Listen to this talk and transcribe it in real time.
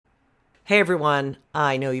Hey everyone,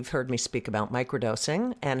 I know you've heard me speak about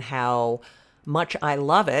microdosing and how much I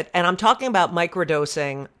love it. And I'm talking about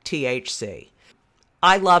microdosing THC.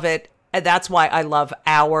 I love it. And that's why I love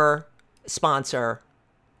our sponsor,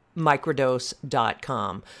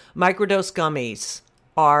 microdose.com. Microdose gummies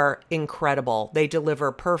are incredible. They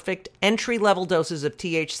deliver perfect entry-level doses of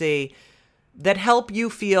THC that help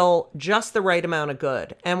you feel just the right amount of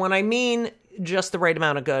good. And when I mean just the right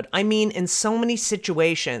amount of good, I mean in so many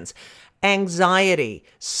situations: anxiety,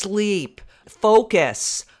 sleep,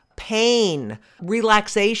 focus, pain,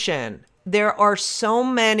 relaxation. There are so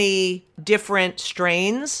many different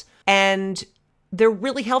strains and they're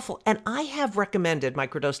really helpful. And I have recommended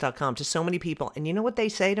microdose.com to so many people. And you know what they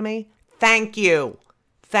say to me? Thank you.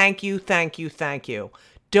 Thank you, thank you, thank you.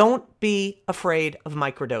 Don't be afraid of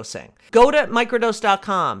microdosing. Go to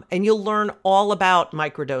microdose.com and you'll learn all about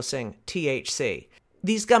microdosing THC.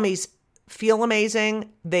 These gummies feel amazing.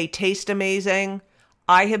 They taste amazing.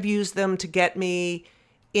 I have used them to get me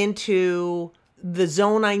into the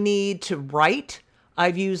zone I need to write.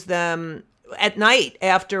 I've used them at night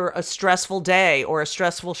after a stressful day or a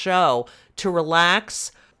stressful show to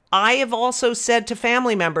relax. I have also said to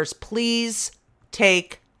family members, please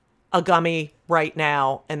take a gummy right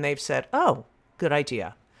now. And they've said, oh, good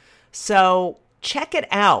idea. So check it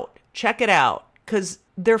out. Check it out because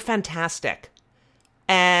they're fantastic.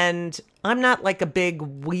 And I'm not like a big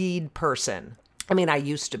weed person. I mean, I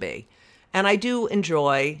used to be. And I do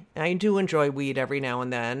enjoy weed every now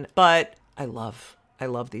and then, but I love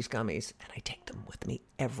these gummies and I take them with me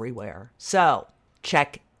everywhere. So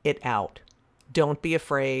check it out. Don't be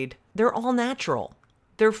afraid. They're all natural.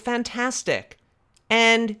 They're fantastic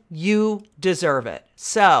and you deserve it.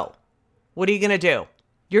 So what are you going to do?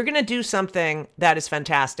 You're going to do something that is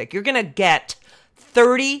fantastic. You're going to get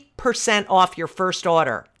 30% off your first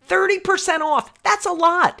order. 30% off. That's a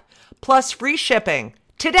lot. Plus free shipping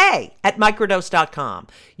today at microdose.com.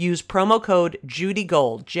 Use promo code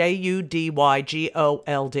JudyGold, JUDYGOLD.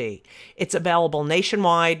 It's available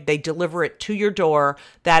nationwide. They deliver it to your door.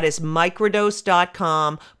 That is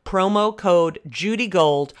microdose.com, promo code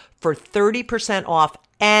JudyGold for 30% off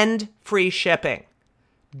and free shipping.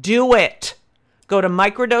 Do it. Go to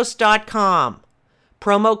microdose.com,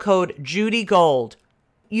 promo code JudyGold.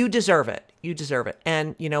 You deserve it. You deserve it.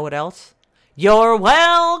 And you know what else? You're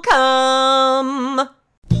welcome.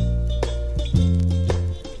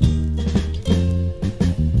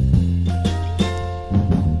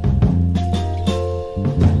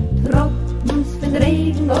 Droppens van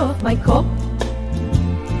regen op mijn kop.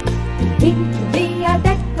 Ik weer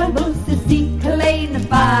dekkelbosse zie kleine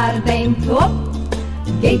paarden op.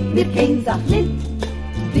 Geet weer geen zacht lid.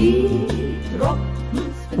 Die droppens.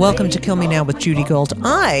 Welcome to Kill Me Now with Judy Gold.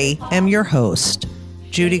 I am your host,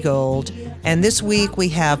 Judy Gold. And this week we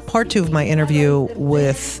have part 2 of my interview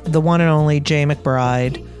with the one and only Jay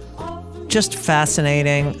McBride. Just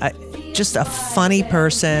fascinating. Just a funny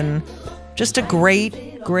person. Just a great,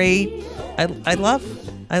 I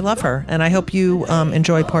love her. And I hope you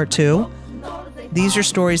enjoy part 2. These are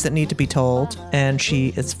stories that need to be told. And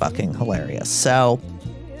she is fucking hilarious. So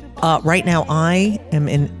right now I am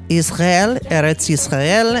in Israel, Eretz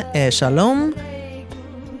Yisrael, Shalom.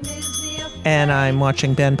 And I'm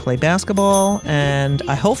watching Ben play basketball, and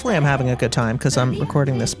hopefully I'm having a good time because I'm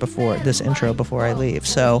recording this intro before I leave.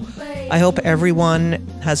 So I hope everyone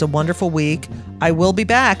has a wonderful week. I will be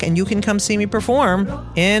back, and you can come see me perform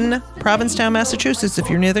in Provincetown, Massachusetts, if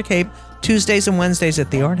you're near the Cape, Tuesdays and Wednesdays at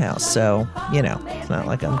the Art House. So, you know, it's not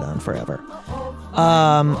like I'm gone forever.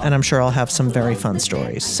 And I'm sure I'll have some very fun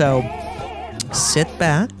stories. So sit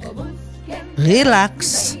back,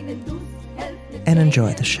 relax, and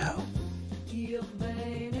enjoy the show.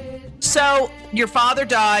 So your father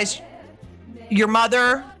dies. Your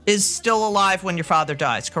mother is still alive when your father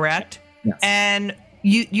dies, correct? Yes. And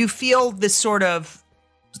you feel this sort of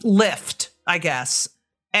lift, I guess.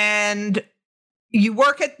 And you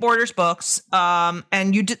work at Borders Books,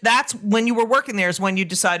 and that's when you were working there is when you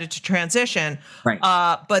decided to transition. Right.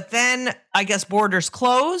 But then I guess Borders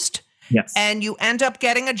closed. Yes. And you end up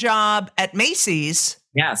getting a job at Macy's.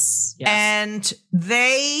 Yes. And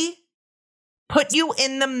they put you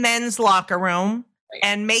in the men's locker room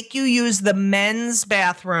and make you use the men's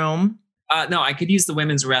bathroom. No, I could use the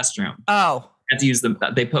women's restroom. Oh. I had to use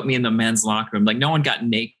they put me in the men's locker room. Like no one got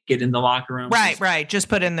naked in the locker room. Right. Just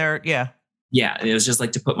put in there. Yeah. Yeah. It was just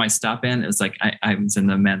like to put my stuff in. It was like I was in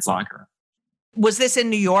the men's locker room. Was this in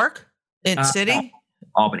New York? In city?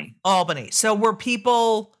 Albany. So were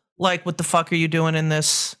people like, what the fuck are you doing in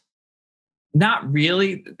this? Not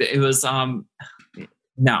really. It was,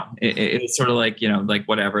 no, it was sort of like, you know, like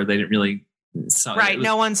whatever. They didn't really So Right.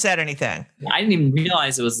 No one said anything. I didn't even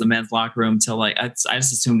realize it was the men's locker room till like, I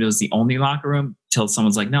just assumed it was the only locker room till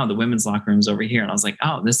someone's like, no, the women's locker room's over here. And I was like,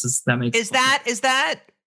 oh, that makes Is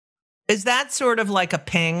that sort of like a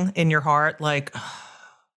ping in your heart? Like,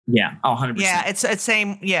 yeah. Oh, 100%. yeah, it's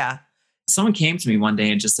same. Yeah. Someone came to me one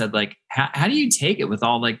day and just said like, how do you take it with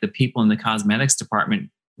all like the people in the cosmetics department,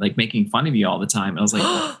 like making fun of you all the time? And I was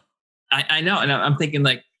like, I know. And I'm thinking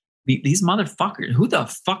like, these motherfuckers, who the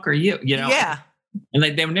fuck are you? You know? Yeah. And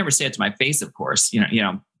like, they would never say it to my face, of course, you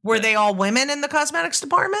know. Were they all women in the cosmetics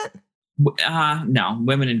department? No,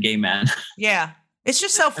 women and gay men. Yeah. It's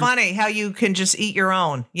just so funny how you can just eat your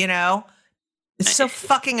own, you know? It's so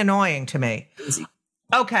fucking annoying to me.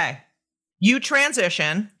 Okay. You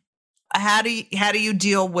transition. How do you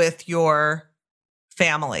deal with your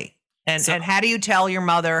family? And how do you tell your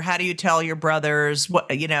mother? How do you tell your brothers?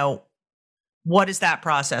 What is that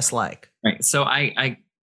process like? Right. So I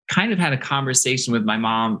kind of had a conversation with my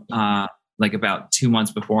mom like about 2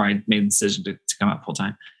 months before I made the decision to come out full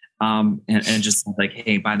time. And just like,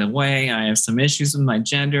 hey, by the way, I have some issues with my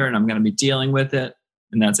gender and I'm going to be dealing with it.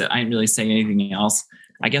 And that's it. I didn't really say anything else.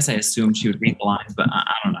 I guess I assumed she would read the lines, but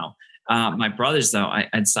I don't know. My brothers, though, I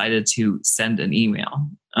decided to send an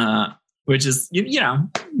email, which is,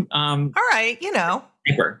 all right,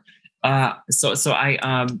 paper. So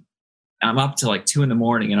I'm up till like 2 a.m.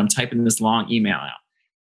 and I'm typing this long email out.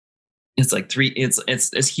 It's like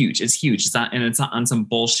it's huge. It's huge. It's not on some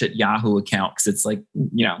bullshit Yahoo account because it's like,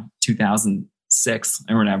 2006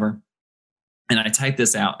 or whatever. And I typed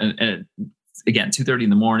this out and again,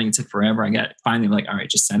 2:30 a.m. It took forever. I got finally like, all right,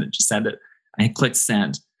 just send it. I clicked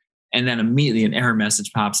send. And then immediately an error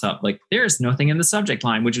message pops up. Like, there's nothing in the subject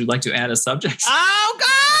line. Would you like to add a subject? Oh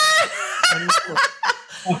God.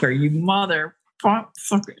 Fucker, you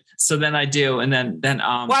motherfucker. So then I do. And then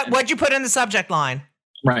what'd you put in the subject line?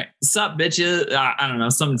 Right. Sup, bitches? I don't know.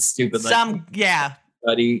 Something stupid. Yeah.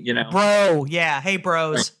 Buddy, Bro. Yeah. Hey,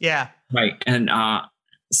 bros. Right. Yeah. Right. And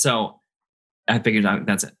so I figured out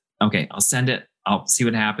that's it. Okay. I'll send it. I'll see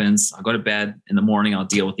what happens. I'll go to bed in the morning. I'll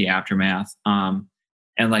deal with the aftermath. And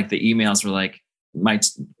like the emails were like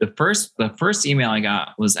the first email I got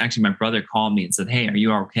was actually my brother called me and said, hey, are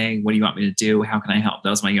you okay? What do you want me to do? How can I help?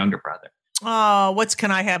 That was my younger brother. Oh,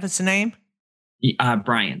 can I have his name?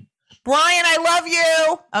 Brian. Brian, I love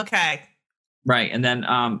you. Okay. Right. And then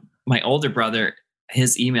my older brother,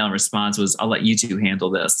 his email response was, I'll let you two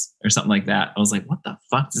handle this or something like that. I was like, what the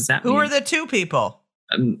fuck does that mean? Who are the two people?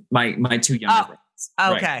 My two younger brothers.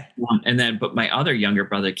 Okay. Right. And then, but my other younger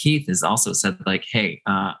brother, Keith, has also said like, hey,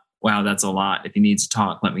 wow, that's a lot. If you need to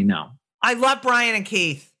talk, let me know. I love Brian and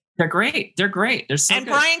Keith. They're great. They're so and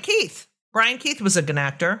good. Brian Keith was a good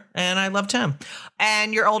actor and I loved him.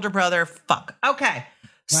 And your older brother, fuck. Okay.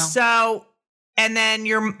 Well, so, and then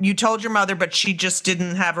you told your mother, but she just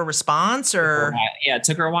didn't have a response or? Yeah, it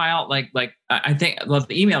took her a while. Like I think the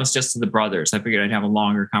email was just to the brothers. I figured I'd have a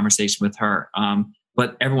longer conversation with her.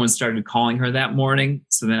 But everyone started calling her that morning.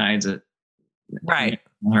 So then I had to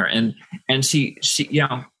her. And she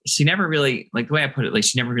never really, like the way I put it, like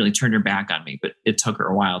she never really turned her back on me, but it took her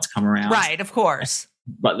a while to come around. Right. Of course.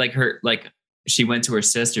 But she went to her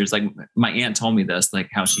sisters. Like my aunt told me this, like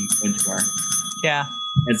how she went to her. Yeah.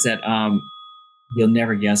 And said, you'll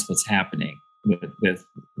never guess what's happening with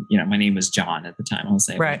my name was John at the time. I'll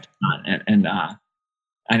say, right. John. And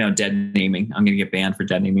I know dead naming. I'm going to get banned for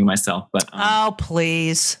dead naming myself, but oh,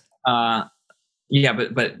 please. Yeah,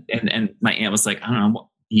 but my aunt was like, I don't know,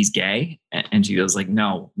 he's gay, and she was like,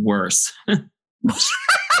 no, worse. That's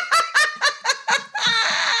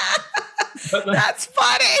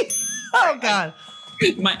funny. Oh God.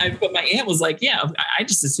 But my aunt was like, yeah, I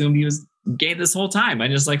just assumed he was gay this whole time. I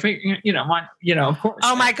just like, of course.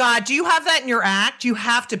 Oh my God, do you have that in your act? You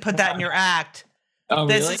have to put that in your act. Oh,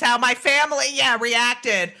 this really? is how my family,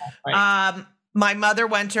 reacted. Right. My mother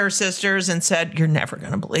went to her sisters and said, you're never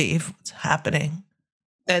going to believe what's happening.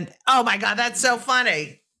 And, oh my God, that's so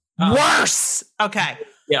funny. Worse. Okay.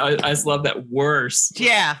 Yeah, I just love that worse.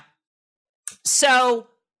 Yeah. So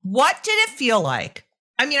what did it feel like?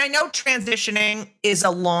 I mean, I know transitioning is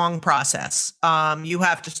a long process. You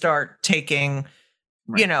have to start taking,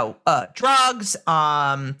 drugs.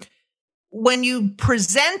 When you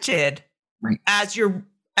presented as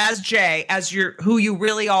Jay, as who you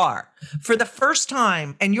really are for the first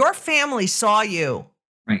time and your family saw you.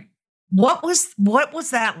 Right. What was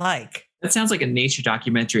that like? That sounds like a nature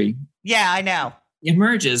documentary. Yeah, I know.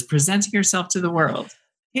 Emerges, presenting herself to the world.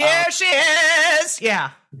 Here she is.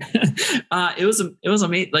 Yeah. It was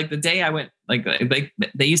amazing. Like the day I went, like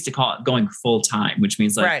they used to call it going full time, which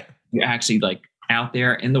means like you're actually like out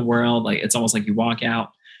there in the world. Like it's almost like you walk out.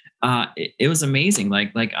 It was amazing.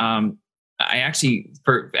 I actually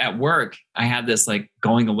at work, I had this like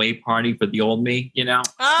going away party for the old me, you know?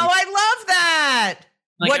 Oh, I love that.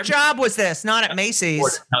 Like what job was this? Not at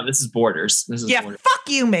Macy's. No, this is Borders. This is Borders. Fuck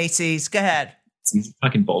you, Macy's. Go ahead. It's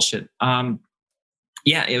fucking bullshit.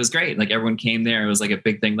 Yeah, it was great. Like everyone came there. It was like a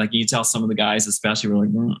big thing. Like you tell some of the guys, especially, were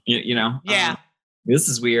like, you know, yeah, this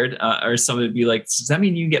is weird. Or somebody would be like, does that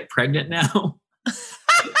mean you get pregnant now?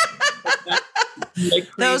 Like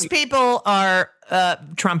those people are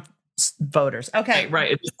Trump voters. Okay,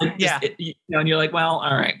 right. You know, and you're like, well,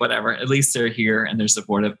 all right, whatever. At least they're here and they're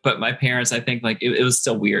supportive. But my parents, I think, like it was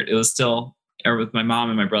still weird. It was still, or with my mom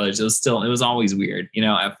and my brothers, it was always weird. You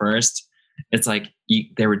know, at first, it's like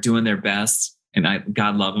they were doing their best. And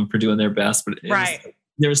God love them for doing their best, but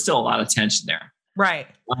there was still a lot of tension there. Right.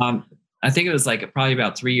 I think it was like probably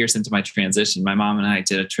about 3 years into my transition. My mom and I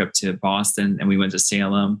did a trip to Boston and we went to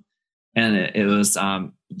Salem, and it was,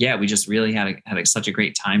 we just really had such a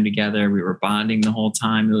great time together. We were bonding the whole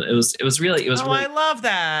time. It was really. I love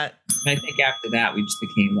that. And I think after that, we just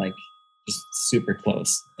became like just super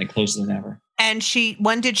close, like closer than ever. And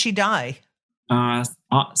when did she die?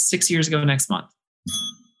 6 years ago next month.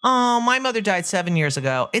 Oh, my mother died 7 years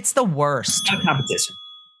ago. It's the worst. No competition.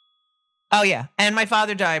 Oh yeah, and my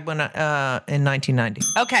father died when in 1990.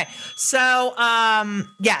 Okay, so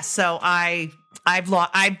so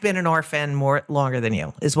I've been an orphan longer than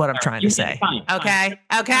you is what I'm trying to say. Fine, okay,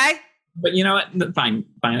 fine. Okay. But you know what? Fine,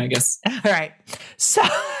 I guess. All right. So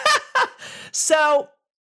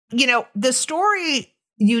you know the story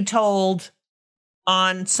you told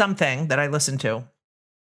on something that I listened to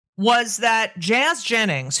was that Jazz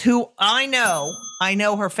Jennings, who I know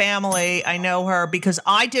her family, I know her because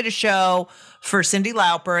I did a show for Cyndi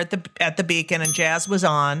Lauper at the Beacon, and Jazz was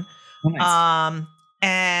on. Oh, nice.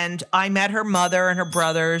 And I met her mother and her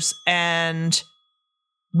brothers, and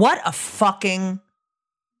what a fucking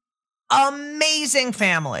amazing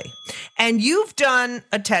family. And you've done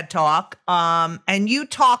a TED Talk, and you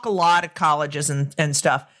talk a lot at colleges and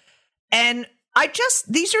stuff. And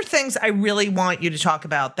these are things I really want you to talk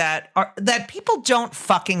about that people don't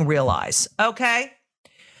fucking realize. Okay.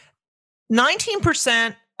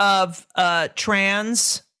 19% of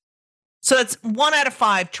trans. So that's 1 out of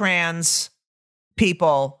 5 trans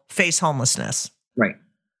people face homelessness. Right.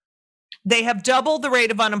 They have doubled the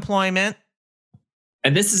rate of unemployment.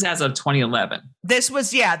 And this is as of 2011. This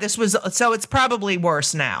was, so it's probably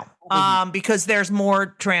worse now, because there's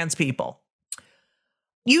more trans people.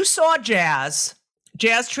 You saw Jazz.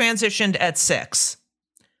 Jazz transitioned at 6.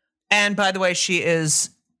 And by the way, she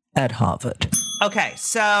is at Harvard. Okay,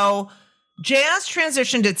 so Jazz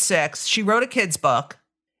transitioned at 6. She wrote a kid's book,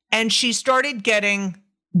 and she started getting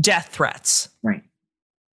death threats. Right.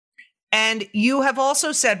 And you have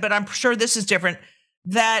also said, but I'm sure this is different,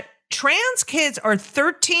 that trans kids are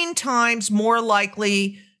 13 times more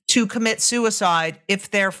likely to commit suicide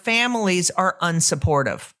if their families are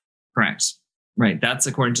unsupportive. Correct. Right. That's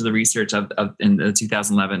according to the research of in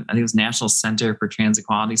 2011. I think it was National Center for Trans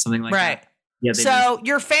Equality, something like that. Yeah. So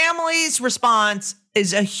your family's response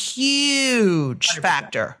is a huge 100%.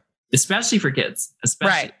 Factor. Especially for kids.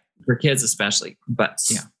 For kids especially. But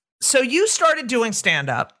yeah. So you started doing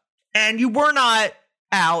stand-up, and you were not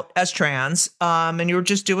out as trans, and you were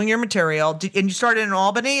just doing your material. And you started in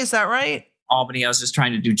Albany, is that right? Albany. I was just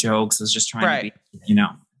trying to do jokes. I was just trying to be, you know.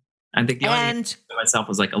 I think the only thing about myself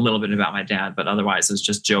was like a little bit about my dad, but otherwise it was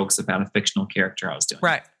just jokes about a fictional character I was doing.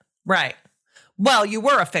 Right. Well, you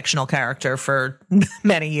were a fictional character for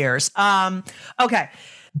many years. Okay.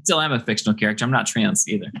 Still am a fictional character. I'm not trans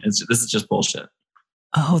either. This is just bullshit.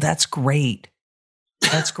 Oh, that's great.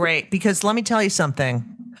 That's great. Because let me tell you something.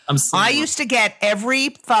 I used to get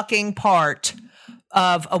every fucking part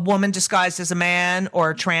of a woman disguised as a man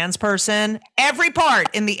or a trans person, every part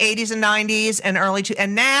in the 80s and 90s and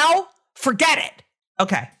and now forget it.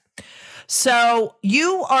 Okay. So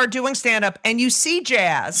you are doing stand-up and you see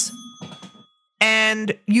Jazz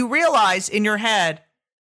and you realize in your head,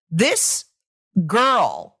 this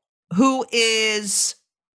girl who is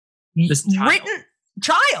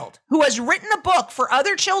child who has written a book for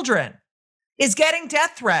other children is getting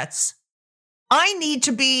death threats. I need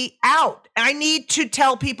to be out. I need to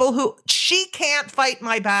tell people who she can't fight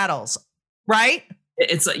my battles. Right.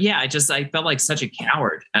 It's I felt like such a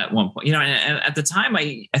coward at one point, you know, and at the time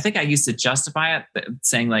I think I used to justify it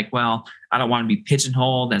saying like, well, I don't want to be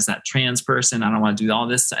pigeonholed as that trans person. I don't want to do all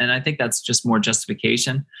this. And I think that's just more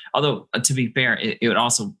justification. Although to be fair,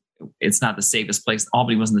 it's not the safest place.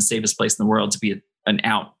 Albany wasn't the safest place in the world to be an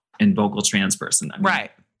out and vocal trans person. I mean,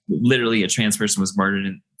 right. Literally a trans person was murdered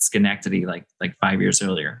in Schenectady like 5 years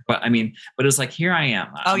earlier. But I mean, but it was like, here I am.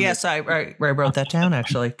 Oh, yes. I wrote that down,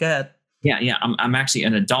 actually. Go ahead. Yeah. I'm actually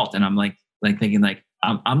an adult, and I'm like thinking like,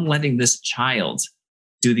 I'm letting this child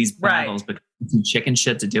do these battles because it's chicken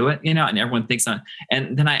shit to do it, and everyone thinks on.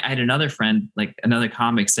 And then I had another friend, like another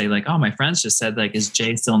comic, say like, oh, my friends just said like, is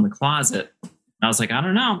Jay still in the closet? And I was like, I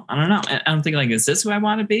don't know. And I'm thinking like, is this who I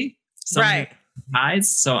want to be? Somebody hides.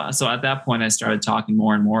 So at that point I started talking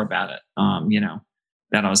more and more about it.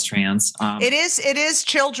 That I was trans. It is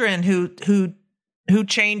children who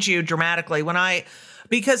change you dramatically.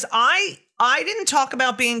 Because I didn't talk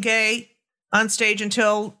about being gay on stage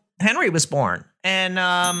until Henry was born. And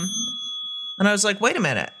I was like, wait a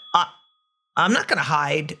minute. I'm not going to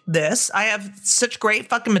hide this. I have such great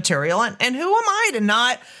fucking material. And who am I to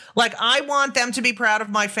not, like, I want them to be proud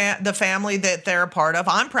of the family that they're a part of.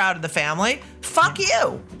 I'm proud of the family. Fuck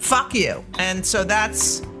you. Fuck you. And so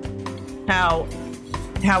that's how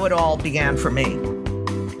it all began for me.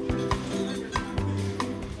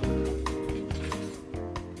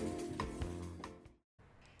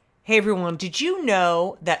 Hey everyone, did you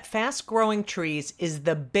know that Fast Growing Trees is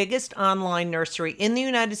the biggest online nursery in the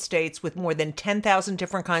United States with more than 10,000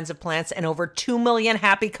 different kinds of plants and over 2 million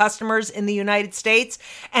happy customers in the United States?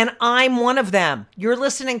 And I'm one of them. You're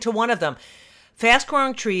listening to one of them. Fast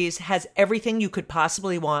Growing Trees has everything you could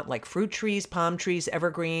possibly want, like fruit trees, palm trees,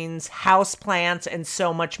 evergreens, house plants, and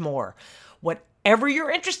so much more. Whatever you're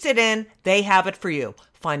interested in, they have it for you.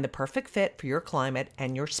 Find the perfect fit for your climate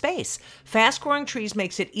and your space. Fast Growing Trees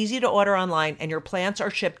makes it easy to order online, and your plants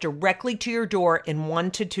are shipped directly to your door in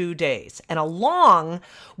 1 to 2 days. And along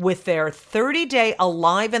with their 30-day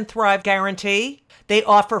Alive and Thrive guarantee, they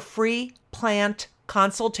offer free plant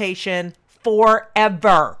consultation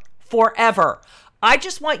forever. Forever. I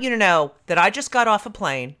just want you to know that I just got off a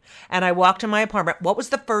plane and I walked in my apartment. What was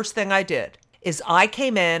the first thing I did? Is I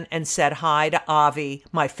came in and said hi to Avi,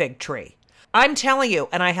 my fig tree. I'm telling you,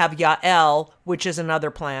 and I have Yael, which is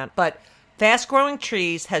another plant, but Fast Growing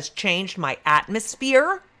Trees has changed my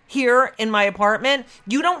atmosphere here in my apartment.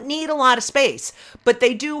 You don't need a lot of space, but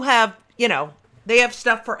they do have, they have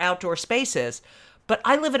stuff for outdoor spaces. But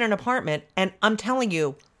I live in an apartment, and I'm telling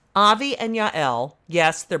you, Avi and Yael,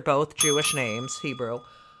 yes, they're both Jewish names, Hebrew.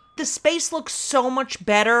 The space looks so much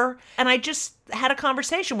better. And I just had a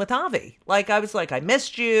conversation with Avi. Like, I was like, I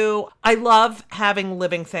missed you. I love having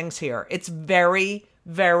living things here. It's very,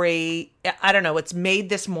 very, I don't know, it's made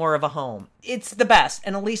this more of a home. It's the best.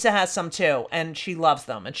 And Elisa has some too. And she loves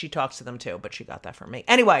them. And she talks to them too. But she got that from me.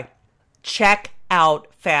 Anyway, check out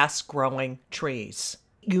Fast Growing Trees.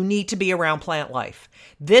 You need to be around plant life.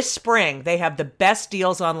 This spring, they have the best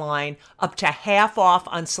deals online, up to half off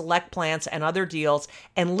on select plants and other deals.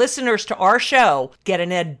 And listeners to our show get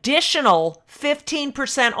an additional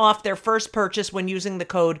 15% off their first purchase when using the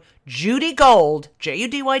code JudyGold,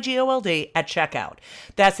 JUDYGOLD, at checkout.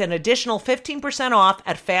 That's an additional 15% off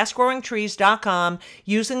at fastgrowingtrees.com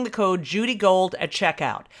using the code JudyGold at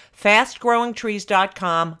checkout.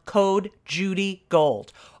 Fastgrowingtrees.com, code JudyGold.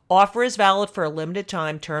 Offer is valid for a limited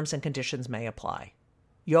time. Terms and conditions may apply.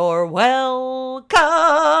 You're welcome.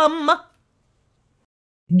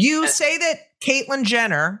 You say that Caitlyn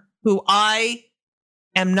Jenner, who I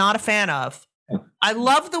am not a fan of, I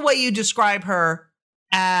love the way you describe her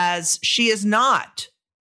as she is not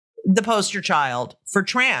the poster child for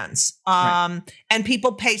trans. Right. And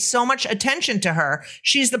people pay so much attention to her.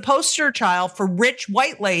 She's the poster child for rich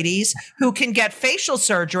white ladies who can get facial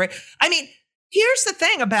surgery. I mean, here's the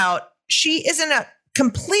thing about, she is in a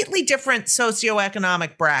completely different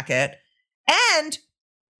socioeconomic bracket. And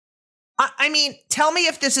I mean, tell me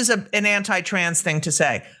if this is an anti-trans thing to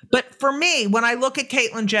say. But for me, when I look at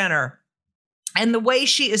Caitlyn Jenner and the way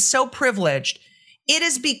she is so privileged, it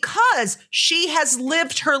is because she has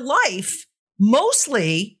lived her life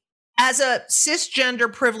mostly as a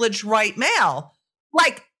cisgender privileged white male.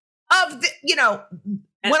 Like, when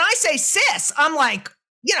I say cis, I'm like,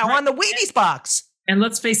 right, on the Wheaties box. And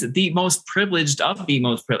let's face it, the most privileged of the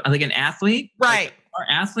most privileged, like an athlete, right? Like our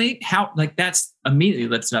athlete, how, like, that's immediately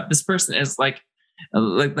lifts it up. This person is I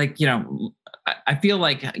feel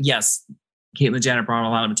like, yes, Caitlyn Jenner brought a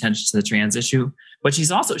lot of attention to the trans issue, but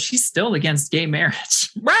she's still against gay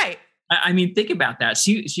marriage. Right. I mean, think about that.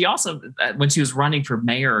 She also, when she was running for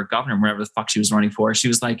mayor or governor, whatever the fuck she was running for, she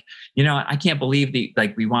was like, I can't believe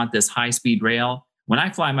we want this high speed rail. When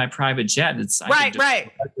I fly my private jet, it's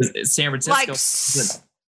San Francisco. It's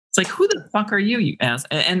like, who the fuck are you? You ask.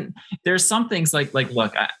 And there's some things like,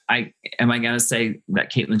 look, am I going to say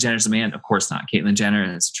that Caitlyn Jenner's a man? Of course not. Caitlyn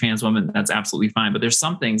Jenner is a trans woman. That's absolutely fine. But there's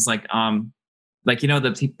some things the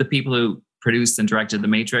people who produced and directed The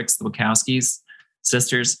Matrix, the Wachowskis,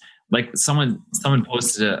 sisters. Like someone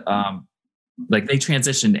posted like they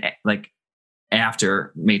transitioned like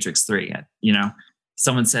after Matrix 3,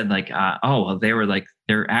 someone said like, oh, well,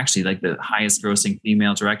 they're actually like the highest grossing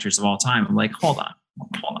female directors of all time. I'm like, hold on.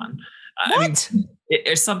 What? I mean,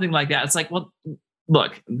 it's something like that. It's like, well,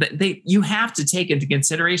 look, you have to take into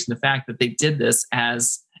consideration the fact that they did this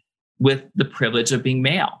as with the privilege of being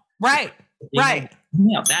male. Right. Right.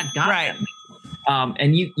 That got right. them.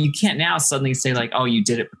 And you can't now suddenly say like, oh, you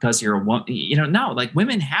did it because you're a woman. No, like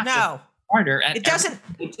women have to harder at it doesn't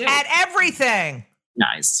at everything.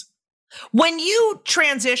 Nice. When you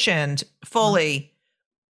transitioned fully,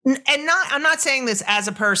 and I'm not saying this as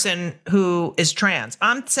a person who is trans.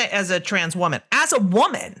 I'm saying as a trans woman. As a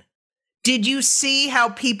woman, did you see how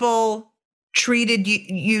people treated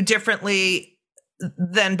you differently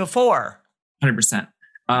than before? 100%.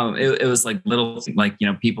 It was like little, like,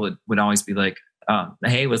 people would always be like,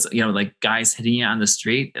 hey, was, like guys hitting you on the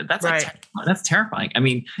street. That's right. That's terrifying. I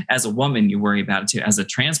mean, as a woman, you worry about it too. As a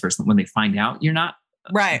trans person, when they find out you're not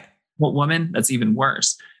right, what woman, that's even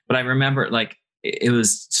worse. But I remember like, it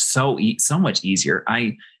was so much easier.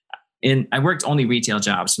 I worked only retail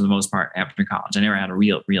jobs for the most part after college. I never had a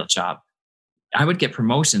real job. I would get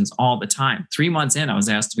promotions all the time. 3 months in, I was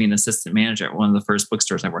asked to be an assistant manager at one of the first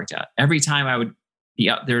bookstores I worked at. Every time I would be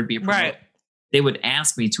up, there would be a promotion. Right. They would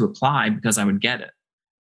ask me to apply because I would get it.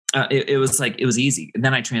 It was easy. And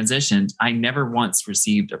then I transitioned. I never once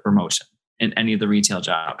received a promotion in any of the retail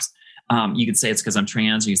jobs. You could say it's because I'm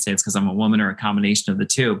trans, or you could say it's because I'm a woman, or a combination of the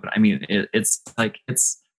two. But I mean, it's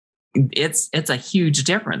a huge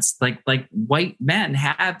difference. Like white men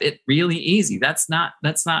have it really easy. That's not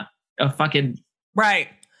a fucking right.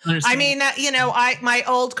 I mean, my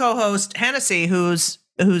old co-host Hennessy, who's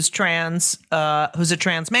trans, who's a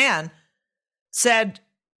trans man, said,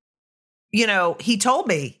 he told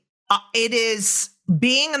me it is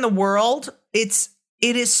being in the world. It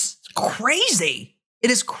is crazy. It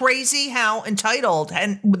is crazy how entitled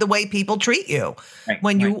and the way people treat you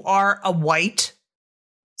when you are a white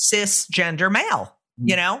cisgender male,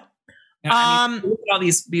 Yeah, I mean, look at all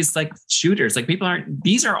these like shooters. Like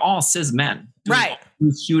these are all cis men, right?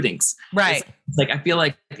 These shootings, right? It's like I feel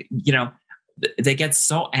like they get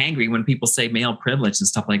so angry when people say male privilege and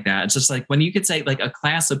stuff like that. It's just like when you could say like a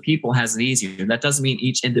class of people has it easier. That doesn't mean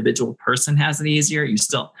each individual person has it easier.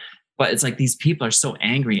 But it's like these people are so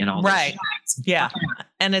angry at all. Right. Yeah.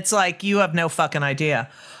 And it's like, you have no fucking idea.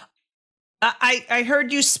 I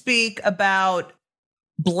heard you speak about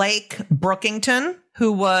Blake Brookington,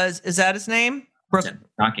 is that his name?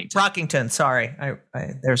 Brockington. Sorry.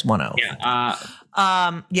 There's one O.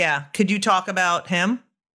 Yeah. Yeah. Could you talk about him?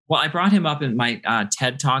 Well, I brought him up in my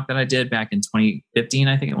TED talk that I did back in 2015,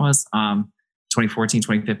 I think it was, 2014,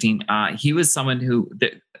 2015. He was someone who,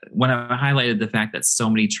 when I highlighted the fact that so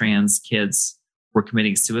many trans kids were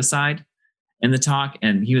committing suicide in the talk,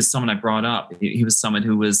 and he was someone I brought up. He was someone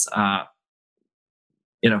who was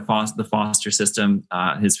in the foster system.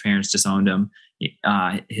 His parents disowned him. He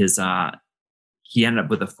ended up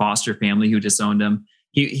with a foster family who disowned him.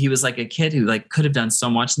 He was like a kid who like could have done so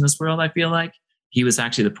much in this world. I feel like he was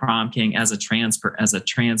actually the prom king as a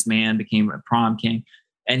trans man, became a prom king,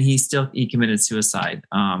 and he committed suicide.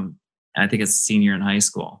 I think it's senior in high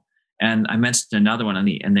school. And I mentioned another one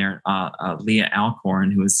in there, Leah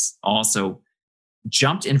Alcorn, who was also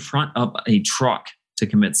jumped in front of a truck to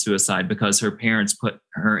commit suicide because her parents put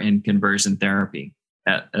her in conversion therapy.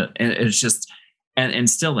 And it's just, and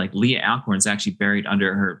still like Leah Alcorn's actually buried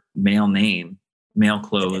under her male name, male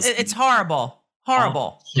clothes. It's horrible.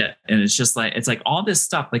 Horrible. Yeah. And it's just like, it's like all this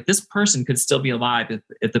stuff, like this person could still be alive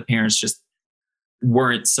if the parents just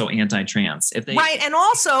weren't so anti-trans. Right. And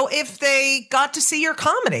also if they got to see your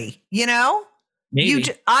comedy, maybe.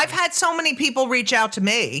 I've had so many people reach out to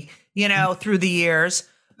me, through the years,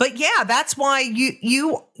 but yeah, that's why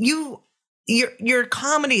your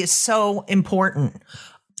comedy is so important,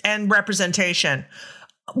 and representation.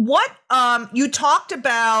 What, you talked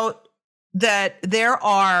about that there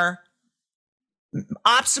are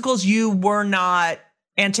obstacles you were not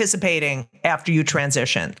anticipating after you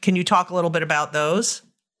transitioned. Can you talk a little bit about those?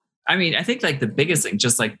 I mean, I think like the biggest thing,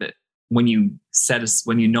 just like that, when you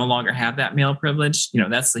no longer have that male privilege,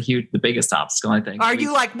 that's the biggest obstacle, I think. Are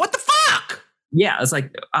you like, what the fuck? Yeah. It's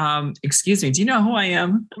like, excuse me, do you know who I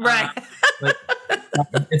am? Right.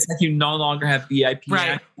 It's like you no longer have VIP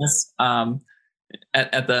access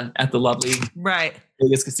at the lovely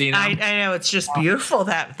Vegas casino. I know, it's just beautiful,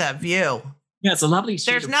 that view. Yeah, it's a lovely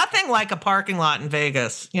shoot. There's nothing like a parking lot in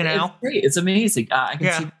Vegas, It's great. It's amazing. I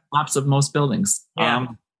can see the tops of most buildings. Yeah.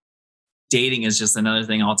 Dating is just another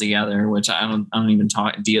thing altogether, which I don't even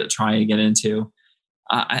try to get into.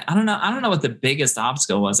 I don't know. I don't know what the biggest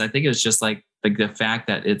obstacle was. I think it was just like the fact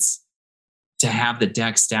that it's to have the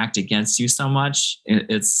deck stacked against you so much.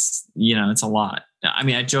 It's it's a lot. I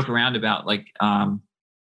mean, I joke around about like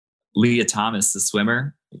Leah Thomas, the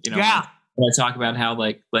swimmer. Yeah. When I talk about how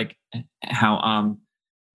how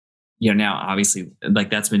now obviously like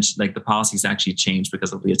that's been like the policy's actually changed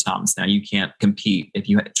because of Leah Thomas. Now you can't compete if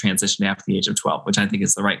you transition after the age of 12, which I think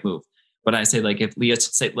is the right move. But I say, like, if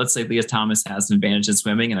let's say Leah Thomas has an advantage in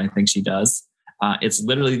swimming, and I think she does, it's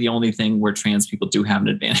literally the only thing where trans people do have an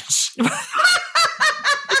advantage.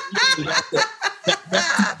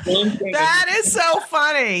 That is so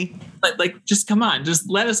funny. Like, just come on, just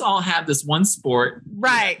let us all have this one sport.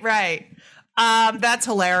 Right. That's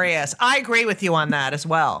hilarious. I agree with you on that as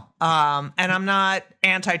well. And I'm not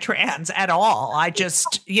anti-trans at all. I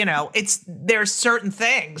just, there's certain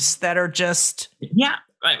things that are just. Yeah.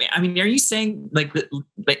 I mean, are you saying like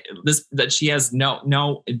that she has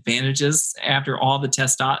no advantages after all the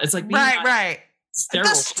testosterone? It's like right.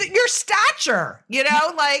 Your stature,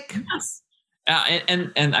 like. Yes.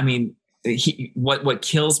 And I mean, what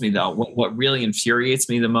kills me though, what really infuriates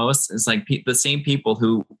me the most is like the same people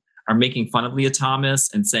who are making fun of Leah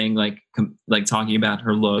Thomas and saying like talking about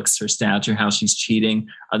her looks, her stature, how she's cheating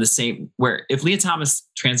are the same. Where if Leah Thomas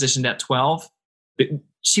transitioned at 12,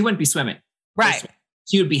 she wouldn't be swimming. Right.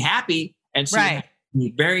 She would be happy and she would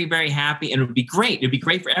be very, very happy and it would be great. It'd be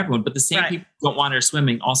great for everyone. But the same people who don't want her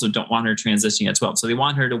swimming also don't want her transitioning at 12. So they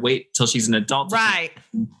want her to wait till she's an adult. Right.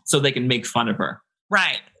 So they can make fun of her.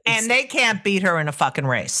 Right. And they can't beat her in a fucking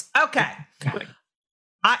race. Okay.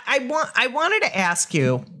 I wanted to ask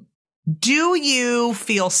you, do you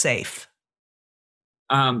feel safe?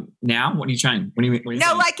 Now, what are you trying? What do you mean?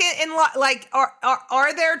 No, saying?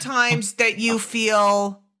 Are there times that you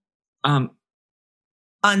feel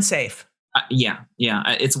unsafe? Yeah.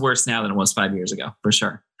 It's worse now than it was 5 years ago, for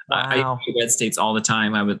sure. Wow. I go to red states all the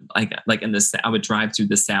time. I would I would drive through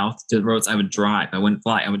the South to the roads. I would drive. I wouldn't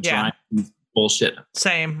fly. I would drive. Bullshit.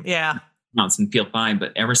 Same. Yeah. And feel fine.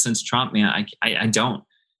 But ever since Trump, man, I don't.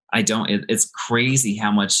 It's crazy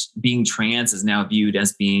how much being trans is now viewed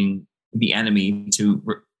as being the enemy to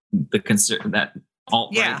the concern that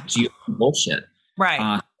alt-right bullshit.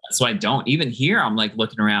 Right. So I don't. Even here, I'm like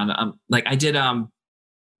looking around. I did. And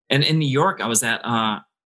in New York, I was at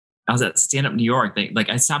Stand Up New York.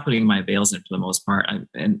 I stopped putting my veils in for the most part.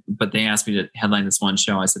 But they asked me to headline this one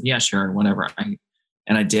show. I said, yeah, sure, whatever.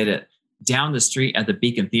 And I did it. Down the street at the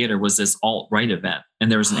Beacon Theater was this alt-right event,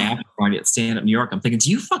 and there was an after party at Stand Up New York. I'm thinking,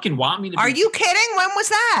 do you fucking want me to? Are you kidding? When was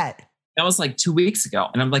that? That was like 2 weeks ago,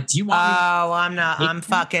 and I'm like, do you want? Oh, I'm not. I'm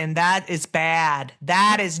fucking. That is bad.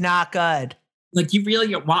 That is not good. Like, you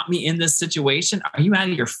really want me in this situation? Are you out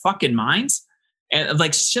of your fucking minds? And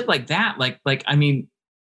like shit like that. Like I mean,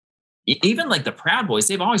 even like the Proud Boys,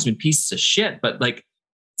 they've always been pieces of shit, but like.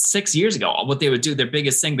 6 years ago, what they would do, their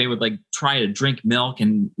biggest thing, they would like try to drink milk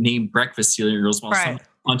and name breakfast cereals while someone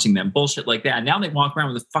punching them, bullshit like that. Now they walk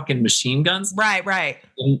around with fucking machine guns. Right.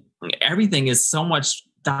 And everything is so much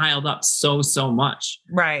dialed up, so much.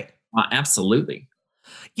 Right. Absolutely.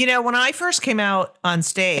 When I first came out on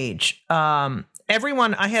stage, I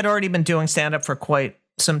had already been doing stand up for quite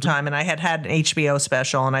some time, and I had an HBO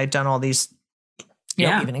special, and I'd done all these. The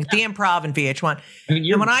Improv and VH1. I mean,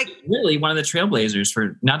 you're really one of the trailblazers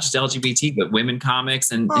for not just LGBT, but women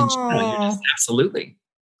comics and you're just absolutely.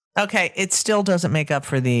 Okay. It still doesn't make up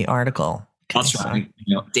for the article. That's right.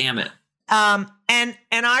 Damn it. And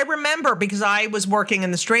I remember, because I was working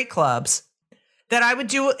in the straight clubs, that I would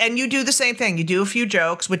do, and you do the same thing. You do a few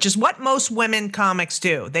jokes, which is what most women comics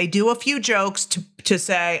do. They do a few jokes to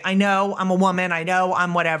say, I know I'm a woman. I know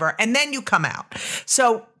I'm whatever. And then you come out.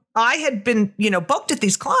 So I had been, booked at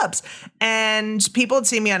these clubs, and people had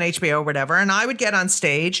seen me on HBO or whatever, and I would get on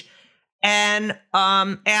stage, and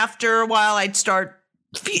after a while, I'd start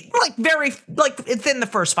within the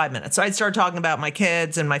first 5 minutes, I'd start talking about my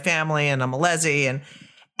kids and my family, and I'm a lessee, and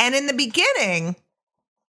in the beginning,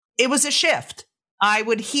 it was a shift. I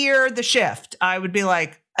would hear the shift. I would be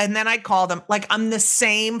like, and then I'd call them like I'm the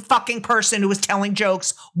same fucking person who was telling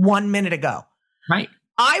jokes 1 minute ago. Right.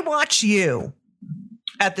 I watch you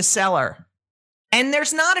at the Cellar, and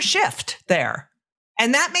there's not a shift there.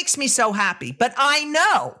 And that makes me so happy. But I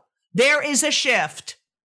know there is a shift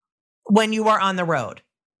when you are on the road.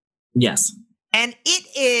 Yes. And it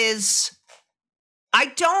is, I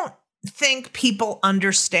don't think people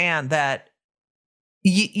understand that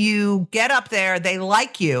you get up there, they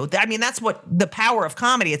like you. I mean, that's what the power of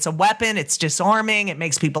comedy. It's a weapon. It's disarming. It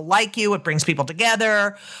makes people like you. It brings people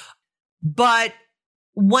together. But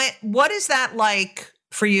what is that like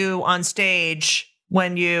for you on stage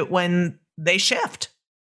when they shift?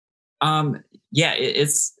 Yeah,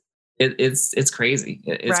 it's crazy.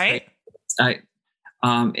 It's right? crazy.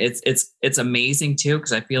 It's amazing too,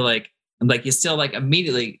 because I feel like you still like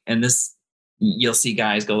immediately, and this you'll see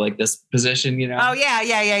guys go like this position, you know. Oh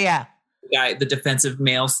yeah. The defensive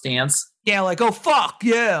male stance. Yeah, like, oh fuck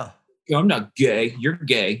yeah. I'm not gay. You're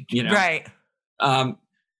gay, you know. Right.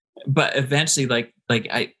 But eventually,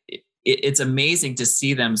 it's amazing to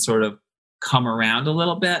see them sort of come around a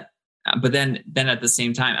little bit. But then at the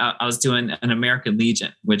same time, I was doing an American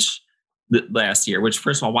Legion, last year. Which,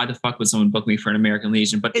 first of all, why the fuck would someone book me for an American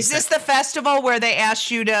Legion? But is this the festival where they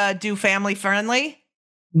asked you to do family friendly?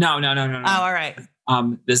 No. Oh, all right.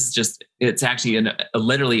 This is just, it's actually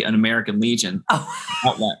literally an American Legion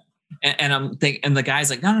outlet. And I'm thinking, and the guy's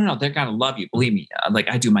like, no, they're gonna love you. Believe me. Like,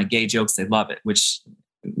 I do my gay jokes, they love it, which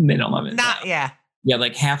they don't love it. Yeah.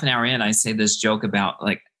 Like half an hour in, I say this joke about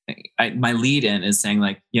like, my lead in is saying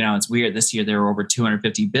like, you know, it's weird. This year there were over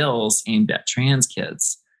 250 bills aimed at trans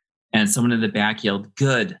kids, and someone in the back yelled,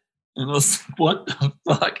 "Good." And I was like, what the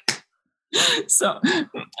fuck? So,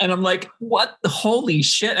 and I'm like, what the holy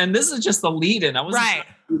shit? And this is just the lead in. I was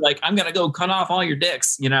like, I'm going to go cut off all your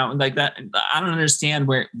dicks, you know, like that. I don't understand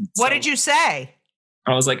where. What did you say?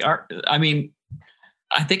 I was like, I mean,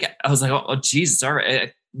 I think I was like, oh Jesus. All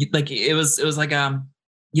right. Like, it was like,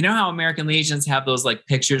 you know how American Legions have those like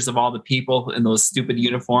pictures of all the people in those stupid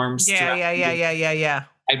uniforms? Yeah.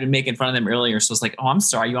 I've been making fun of them earlier. So it's like, oh, I'm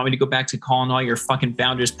sorry. You want me to go back to calling all your fucking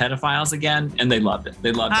founders pedophiles again? And they loved it.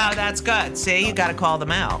 They loved it. Oh, that's good. See, you got to call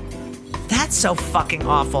them out. That's so fucking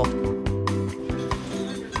awful.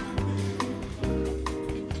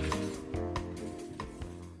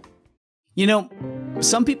 You know,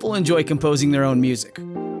 some people enjoy composing their own music,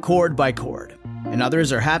 chord by chord, and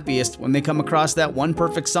others are happiest when they come across that one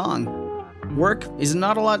perfect song. Work is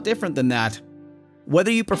not a lot different than that.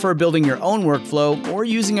 Whether you prefer building your own workflow or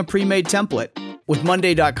using a pre-made template, with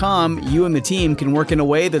Monday.com, you and the team can work in a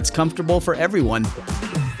way that's comfortable for everyone.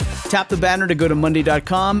 Tap the banner to go to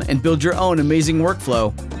Monday.com and build your own amazing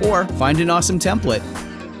workflow, or find an awesome template.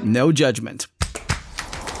 No judgment.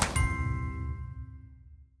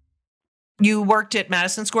 You worked at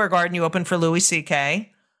Madison Square Garden. You opened for Louis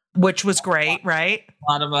C.K., which was great, right?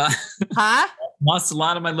 A lot of lost a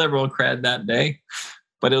lot of my liberal cred that day,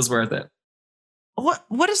 but it was worth it.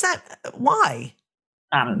 What is that? Why?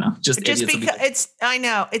 I don't know. Just because I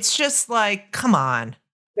know. It's just like, come on.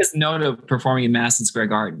 Just no to performing in Madison Square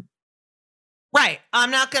Garden. Right.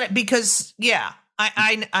 I'm not going to, because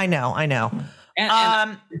I know.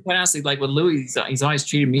 And quite honestly, like with Louis, he's always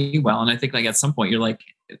treated me well. And I think like at some point you're like,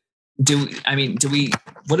 what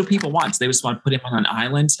do people want? Do they just want to put him on an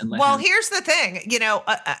island and here's the thing. You know,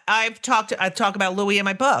 I've talked about Louis in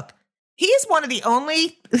my book. He is one of the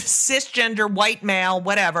only cisgender white male,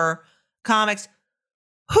 whatever, comics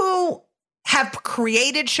who have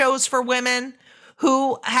created shows for women,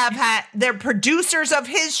 who have had their producers of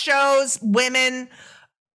his shows, women.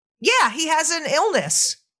 Yeah, he has an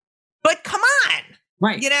illness, but come on.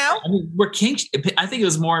 Right. You know, I mean, we're kinky. I think it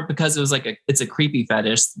was more because it was like it's a creepy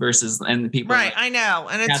fetish versus, and the people. Right. Like, I know.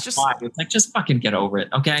 And it's just like, just fucking get over it.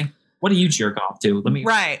 Okay. What do you jerk off to?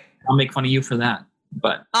 I'll make fun of you for that.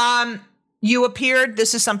 But, you appeared,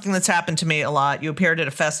 this is something that's happened to me a lot. You appeared at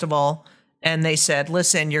a festival and they said,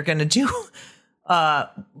 listen, you're going to do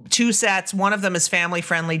 2 sets. One of them is family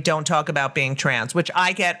friendly. Don't talk about being trans, which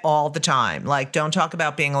I get all the time. Like, don't talk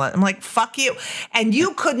about being, I'm like, fuck you. And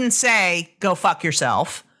you couldn't say, go fuck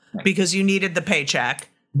yourself because you needed the paycheck.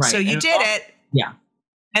 Right. So you did it. Yeah.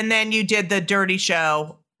 And then you did the dirty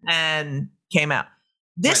show and came out.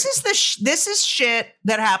 This is shit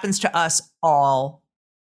that happens to us all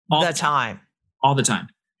the time. All the time.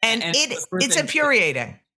 And it's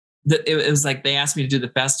infuriating. It was like they asked me to do the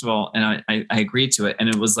festival and I agreed to it. And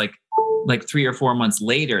it was like 3 or 4 months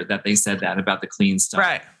later that they said that about the clean stuff.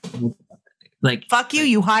 Right. Like, fuck you,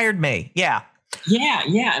 you hired me. Yeah. Yeah.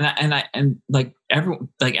 And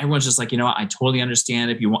everyone's just like, you know what? I totally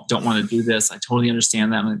understand if you don't want to do this. I totally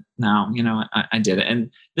understand that. I'm like, no, you know, I did it.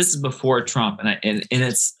 And this is before Trump. And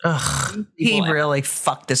it's, he really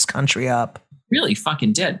fucked this country up. Really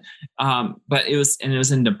fucking did. But it was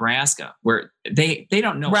in Nebraska where they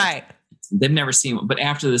don't know. Right. They've never seen it. But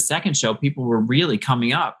after the second show, people were really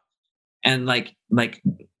coming up and like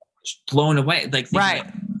blown away. Like,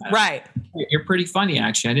 right. You're pretty funny,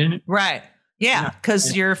 actually. I didn't. Right. Yeah.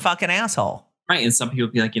 Cause you're a fucking asshole. Right. And some people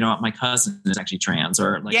be like, you know what? My cousin is actually trans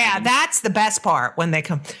or like. Yeah. That's the best part when they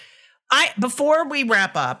come. Before we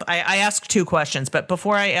wrap up, I asked 2 questions, but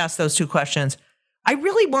before I ask those 2 questions, I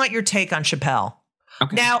really want your take on Chappelle.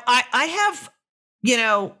 Okay. Now, I have, you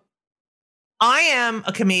know, I am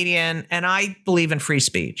a comedian and I believe in free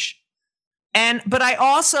speech. But I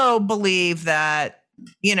also believe that,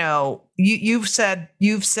 you've said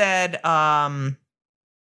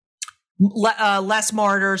less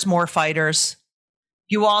martyrs, more fighters.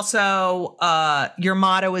 You also, your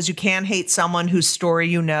motto is you can't hate someone whose story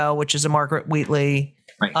you know, which is a Margaret Wheatley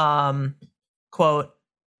quote.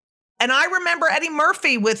 And I remember Eddie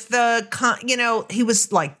Murphy with he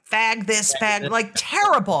was like, fag this, fag, like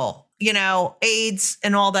terrible, AIDS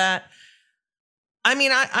and all that. I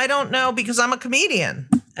mean, I don't know, because I'm a comedian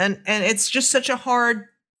and it's just such a hard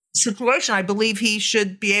situation. I believe he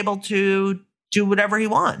should be able to do whatever he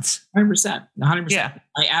wants. 100%. Yeah.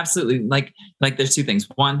 I absolutely like there's two things.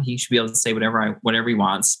 One, he should be able to say whatever he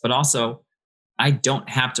wants, but also I don't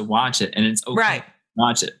have to watch it, and it's okay to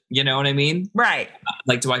watch it. You know what I mean? Right.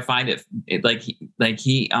 Do I find it I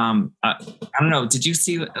don't know. Did you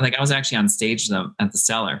see, I was actually on stage at the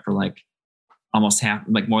Cellar for almost half,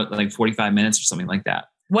 more 45 minutes or something like that.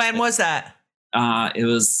 When was that? It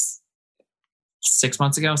was 6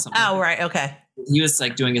 months ago. Something. Oh, right. Okay. He was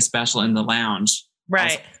doing a special in the lounge,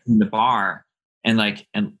 right, in the bar, and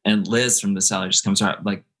Liz from the Cellar just comes out.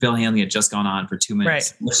 Bill Hanley had just gone on for 2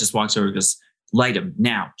 minutes. Right. Liz just walks over and goes, "Light him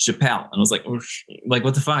now, Chappelle." And I was like, oh,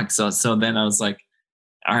 what the fuck? So then I was like,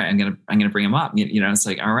 all right, I'm gonna bring him up. It's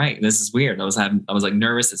like, all right, this is weird. I was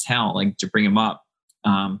nervous as hell, to bring him up.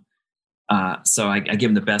 So I give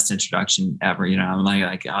him the best introduction ever. I'm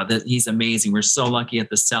like, oh, he's amazing. We're so lucky at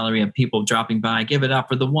the Cellar. We have people dropping by. Give it up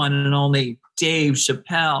for the one and only Dave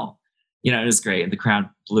Chappelle. It was great. And the crowd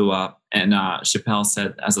blew up. And Chappelle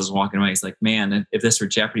said, as I was walking away, he's like, man, if this were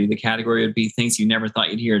Jeopardy, the category would be things you never thought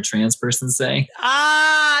you'd hear a trans person say.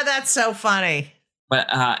 Ah, that's so funny. But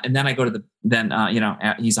and then I go to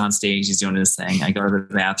he's on stage, he's doing his thing. I go to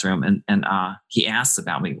the bathroom and he asks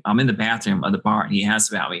about me. I'm in the bathroom of the bar and he asks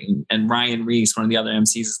about me. And Ryan Reese, one of the other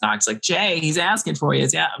MCs, is knocks like, Jay, he's asking for you.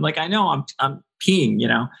 Yeah, I'm like, I know, I'm peeing,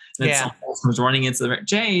 And then someone comes running into the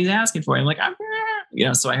Jay, he's asking for you. I'm like,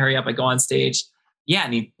 so I hurry up, I go on stage. Yeah,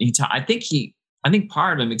 and I think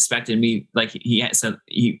part of him expected me, he said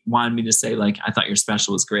he wanted me to say I thought your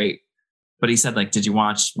special was great. But he said, did you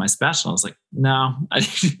watch my special? I was like, no.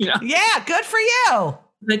 Yeah, good for you.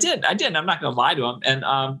 I did. I'm not going to lie to him.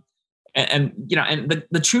 And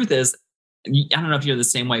the truth is, I don't know if you're the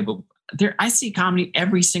same way, but I see comedy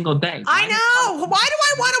every single day. I know. Why do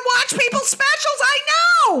I want to watch people's specials? I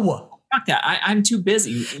know. Fuck that. I'm too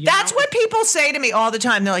busy. That's what people say to me all the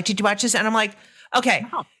time. They're like, did you watch this? And I'm like, okay,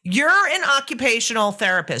 you're an occupational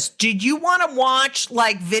therapist. Did you want to watch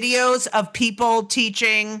videos of people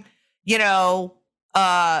teaching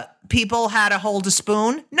people how to hold a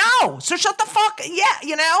spoon? No. So shut the fuck.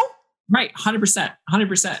 Yeah. Right. 100%.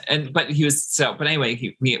 But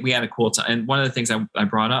anyway, we had a cool time. And one of the things I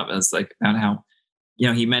brought up is about how,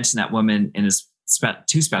 he mentioned that woman in his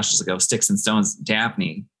two specials ago, Sticks and Stones,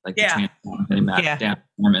 Daphne, Daphne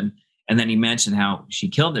Foreman. And then he mentioned how she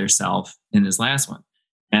killed herself in his last one.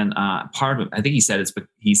 And part of it, I think he said it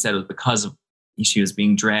was because of she was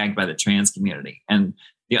being dragged by the trans community. And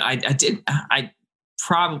I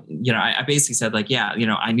basically said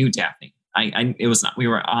I knew Daphne. It was not, we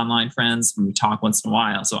were online friends. We would talk once in a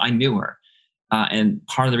while. So I knew her. And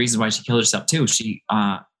part of the reason why she killed herself too, she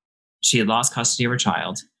had lost custody of her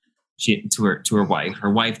child to her wife.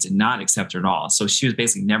 Her wife did not accept her at all. So she was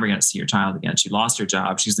basically never going to see her child again. She lost her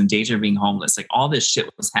job. She was in danger of being homeless. All this shit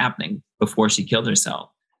was happening before she killed herself.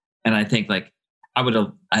 And I think I would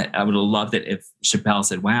have loved it if Chappelle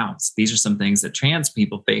said, wow, these are some things that trans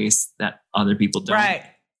people face that other people don't. Right.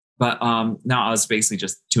 But no, I was basically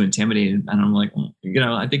just too intimidated. And I'm like,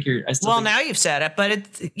 I think you're... now you've said it, but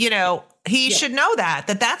it's, he should know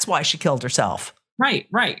that's why she killed herself. Right.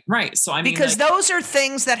 So I mean... Because those are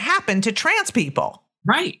things that happen to trans people.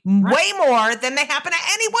 Right. Way more than they happen to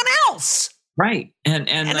anyone else. Right. And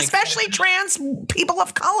especially trans people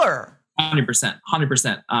of color. 100%.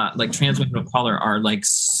 Trans women of color are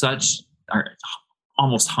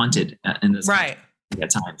almost hunted in this right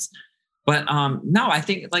at times. But no, I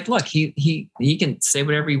think look, he can say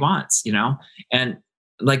whatever he wants, and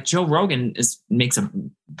Joe Rogan makes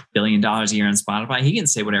 $1 billion a year on Spotify. He can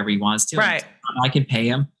say whatever he wants to. Right. I can pay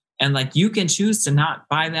him. And you can choose to not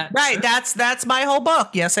buy that. Right. Shirt. That's my whole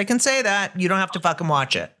book. Yes, I can say that. You don't have to fucking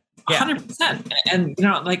watch it. Yeah. 100%. And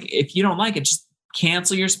if you don't like it, just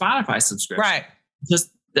cancel your Spotify subscription. Right.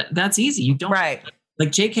 Just that's easy. You don't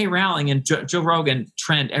J.K. Rowling and Joe Rogan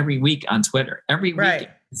trend every week on Twitter. Every week. Right.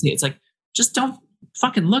 It's just don't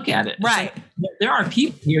fucking look at it. Right. There are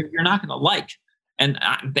people here you're not going to like. And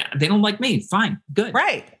they don't like me. Fine. Good.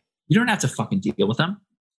 Right. You don't have to fucking deal with them.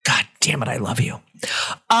 God damn it. I love you.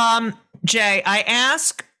 Jay, I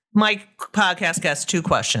ask my podcast guests 2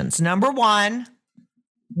 questions. Number 1,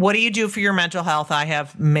 what do you do for your mental health? I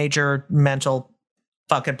have major mental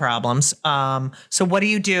fucking problems. So what do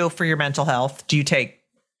you do for your mental health? Do you take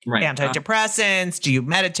antidepressants? Do you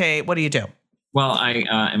meditate? What do you do? Well, I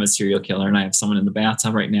am a serial killer, and I have someone in the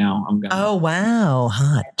bathtub right now. Oh, wow.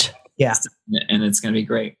 Hot. Yeah. And it's going to be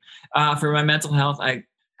great. For my mental health,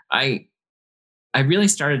 I really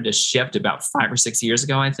started to shift about 5 or 6 years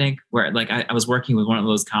ago, I think, where like I was working with one of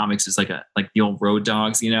those comics who's like the old road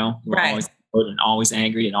dogs, you know, who are always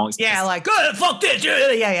angry and always pissed. Like, fuck this.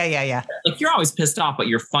 Yeah. Like you're always pissed off, but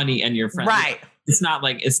you're funny and you're friendly. Right. It's not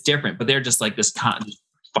like it's different, but they're just like this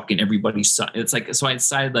fucking everybody's son. It's like, so I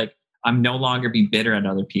decided like I'm no longer be bitter at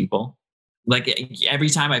other people. Like every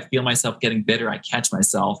time I feel myself getting bitter, I catch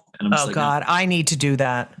myself and I'm just like, God, I need to do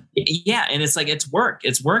that. Yeah. And it's like, it's work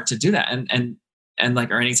to do that. And like,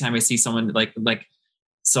 or anytime I see someone like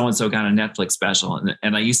so-and-so got a Netflix special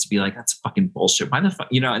and I used to be like, that's fucking bullshit. Why the fuck,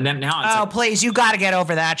 you know? And then now it's please, you got to get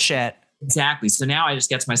over that shit. Exactly. So now I just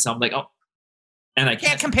get to myself like, and I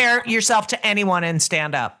can't compare yourself to anyone in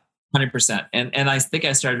stand up. 100%. And I think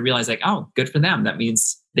I started to realize like, good for them. That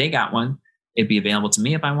means they got one. It'd be available to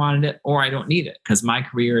me if I wanted it, or I don't need it because my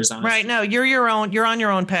career is on. Right. No, you're on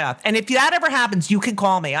your own path. And if that ever happens, you can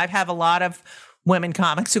call me. I have a lot of women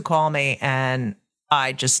comics who call me and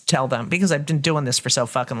I just tell them, because I've been doing this for so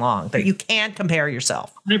fucking long, that you can't compare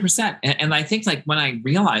yourself. 100%. And I think like when I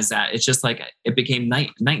realized that, it's just like, it became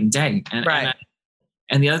night and day. And, right.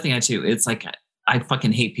 And the other thing it's like, I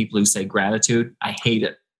fucking hate people who say gratitude. I hate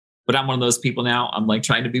it. But I'm one of those people now. I'm like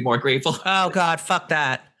trying to be more grateful. Oh God, fuck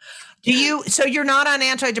that. So you're not on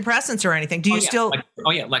antidepressants or anything? Do you still?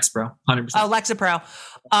 Lexapro, 100%. Oh, Lexapro.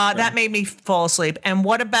 That made me fall asleep. And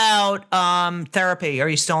what about therapy? Are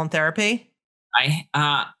you still in therapy?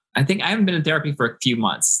 I think I haven't been in therapy for a few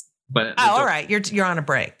months, but all right, you're on a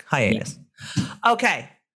break hiatus. Yeah. Okay,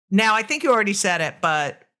 now I think you already said it,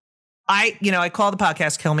 but I call the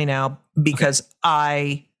podcast "Kill Me Now" because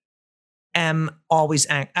I am always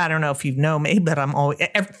I don't know if you know me, but I'm always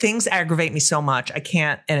things aggravate me so much I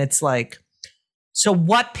can't, and it's like, so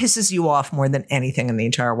what pisses you off more than anything in the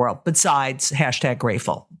entire world besides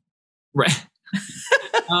 #grateful? Right.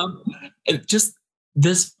 Just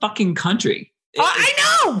this fucking country.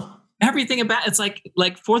 I know everything about it's like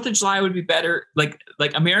 4th of July would be better. Like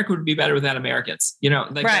America would be better without Americans, you know,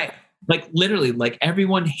 like, right. Like literally like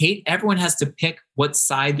everyone has to pick what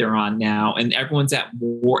side they're on now. And everyone's at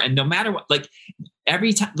war. And no matter what, like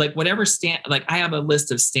every time, like whatever like I have a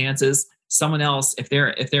list of stances. Someone else, if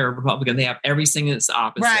they're a Republican, they have everything that's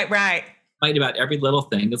opposite. Right. Fight about every little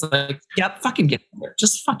thing. It's like, fucking get over it.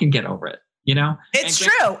 Just fucking get over it. You know, it's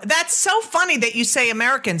true. That's so funny that you say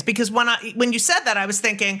Americans, because when you said that, I was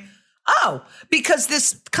thinking, because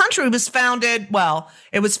this country was founded. Well,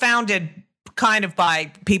 it was founded kind of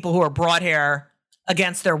by people who are brought here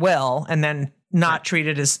against their will, and then not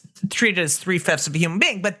treated as 3/5 of a human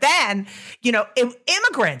being. But then,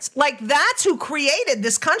 immigrants, like that's who created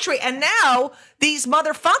this country, and now these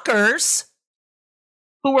motherfuckers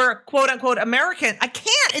who were quote unquote American. I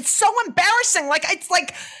can't. It's so embarrassing. Like it's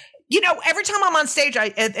like. Every time I'm on stage,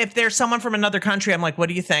 if there's someone from another country, I'm like, what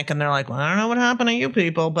do you think? And they're like, well, I don't know what happened to you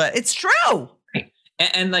people, but it's true.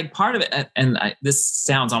 And like part of it, this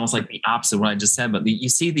sounds almost like the opposite of what I just said, but you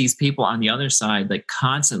see these people on the other side, like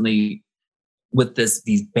constantly with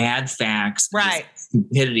these bad facts, right?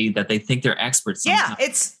 Stupidity that they think they're experts. Sometimes. Yeah,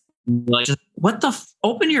 it's like,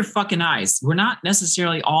 open your fucking eyes. We're not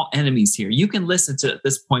necessarily all enemies here. You can listen to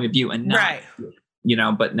this point of view and not, right.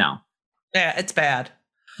 But no. Yeah, it's bad.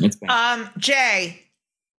 It's bad. Jay,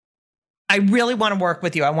 I really want to work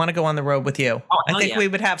with you. I want to go on the road with you. I think we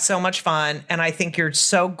would have so much fun, and I think you're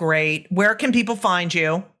so great. Where can people find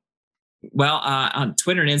you? Well, on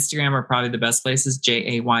Twitter and Instagram are probably the best places.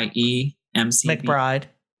 JAYEMC McBride.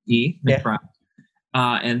 McBride.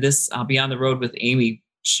 And I'll be on the road with Amy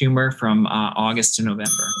Schumer from August to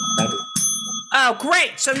November. Oh,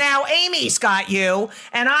 great. So now Amy's got you,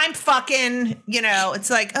 and I'm fucking, it's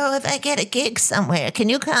like, if I get a gig somewhere, can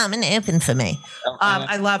you come and open for me?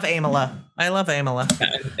 I love Amala.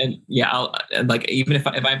 And I'll like, even if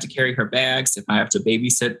I have to carry her bags, if I have to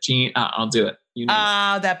babysit Jean, I'll do it.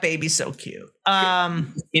 That baby's so cute.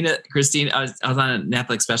 Christina, I was on a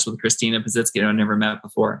Netflix special with Christina Pazitsky, I've never met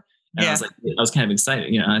before. And I was kind of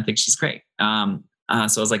excited. I think she's great. So I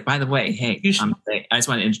was like, by the way, hey, I just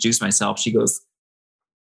want to introduce myself. She goes,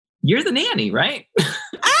 you're the nanny, right?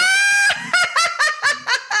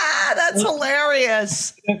 That's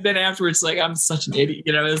hilarious. And then afterwards, like, I'm such an idiot.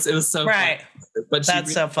 It was so right. funny. But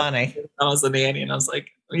that's so funny. I was the nanny, and I was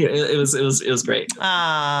like, it was great.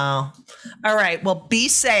 Oh, all right. Well, be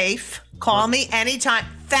safe. Call me anytime.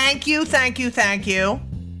 Thank you.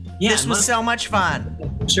 Yeah, This was so much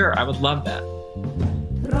fun. Sure, I would love that.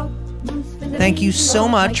 Thank you so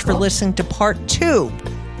much for listening to part 2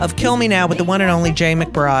 of Kill Me Now with the one and only Jay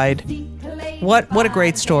McBride. What a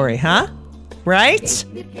great story, huh? Right?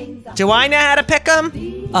 Do I know how to pick 'em?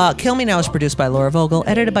 Kill Me Now is produced by Laura Vogel,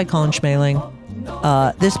 edited by Colin Schmaling.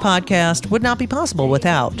 This podcast would not be possible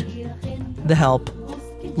without the help,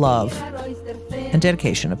 love, and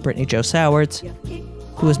dedication of Brittany Jo Sowards,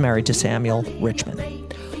 who is married to Samuel Richmond.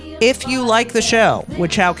 If you like the show,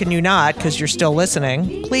 which how can you not because you're still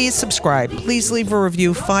listening, please subscribe. Please leave a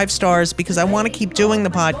review, 5 stars, because I want to keep doing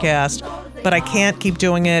the podcast, but I can't keep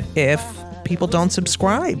doing it if people don't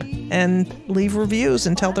subscribe and leave reviews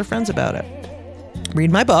and tell their friends about it.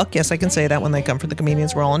 Read my book. Yes, I can say that when they come for the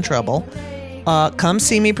comedians. We're all in trouble. Come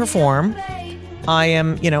see me perform. I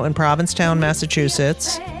am, in Provincetown,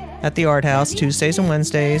 Massachusetts at the Art House Tuesdays and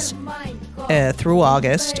Wednesdays through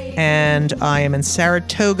August. And I am in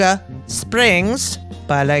Saratoga Springs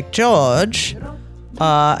by Lake George.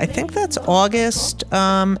 I think that's August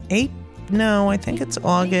 8th. No, I think it's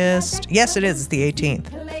August. Yes, it is. It's the 18th.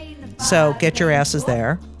 So get your asses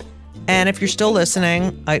there. And if you're still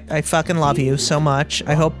listening, I fucking love you so much.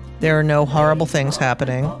 I hope there are no horrible things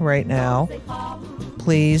happening right now.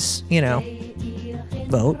 Please,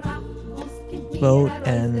 vote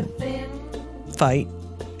and fight.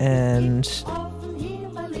 And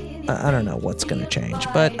I don't know what's going to change,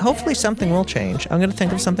 but hopefully something will change. I'm going to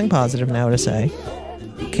think of something positive now to say.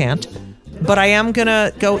 Can't. But I am going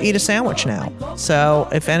to go eat a sandwich now. So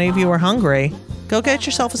if any of you are hungry, go get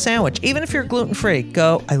yourself a sandwich. Even if you're gluten-free,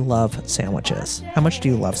 go. I love sandwiches. How much do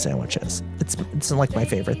you love sandwiches? It's like my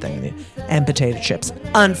favorite thing. And potato chips,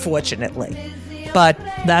 unfortunately. But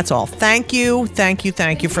that's all. Thank you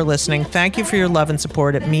for listening. Thank you for your love and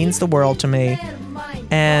support. It means the world to me.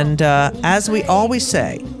 And as we always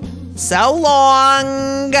say, so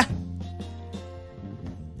long.